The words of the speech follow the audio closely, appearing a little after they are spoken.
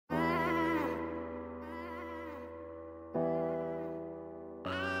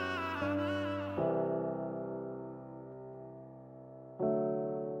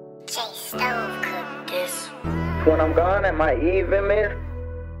stove cook this. When I'm gone at my even miss,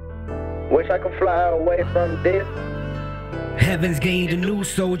 wish I could fly away from this. Heaven's gained a new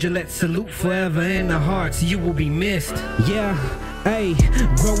soldier, let's salute forever in the hearts, you will be missed. Yeah, hey,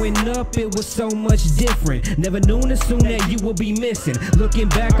 growing up it was so much different. Never known as soon that you would be missing. Looking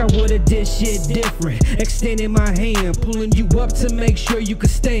back, I would've did shit different. Extending my hand, pulling you up to make sure you could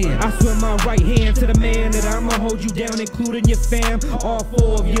stand. I swim my right hand to the man that I'ma hold you down, including your fam. All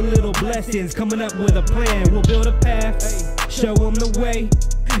 4 of your little blessings, coming up with a plan. We'll build a path, show them the way.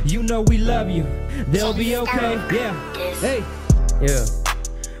 You know we love you, they'll be okay, yeah, hey. Yeah,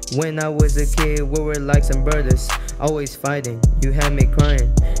 when I was a kid, we were like some brothers, always fighting, you had me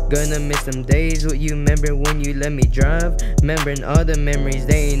crying. Gonna miss them days with you, remember when you let me drive? Remembering all the memories,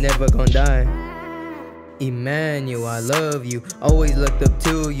 they ain't never gonna die. Emmanuel, I love you, always looked up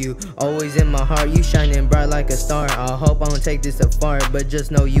to you, always in my heart, you shining bright like a star. I hope I don't take this afar, but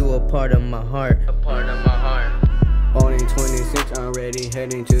just know you a part of my heart. A part of my heart. Only 26, I'm already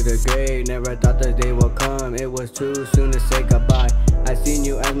heading to the grave. Never thought the day would come, it was too soon to say goodbye. I seen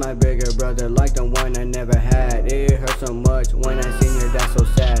you as my bigger brother, like the one I never had. It hurt so much when I seen you, that's so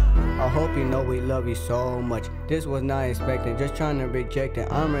sad. I hope you know we love you so much. This was not expected, just trying to reject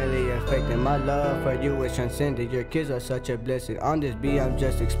it. I'm really affected, my love for you is transcendent. Your kids are such a blessing. On this beat I'm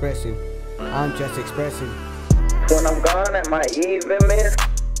just expressing, I'm just expressing. When I'm gone at my even miss,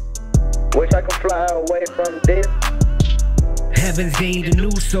 wish I could fly away from this. Heaven's gained a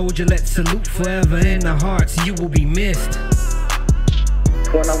new soldier, let's salute forever in the hearts, you will be missed.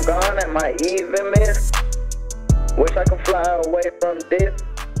 When I'm gone at my even miss, wish I could fly away from this.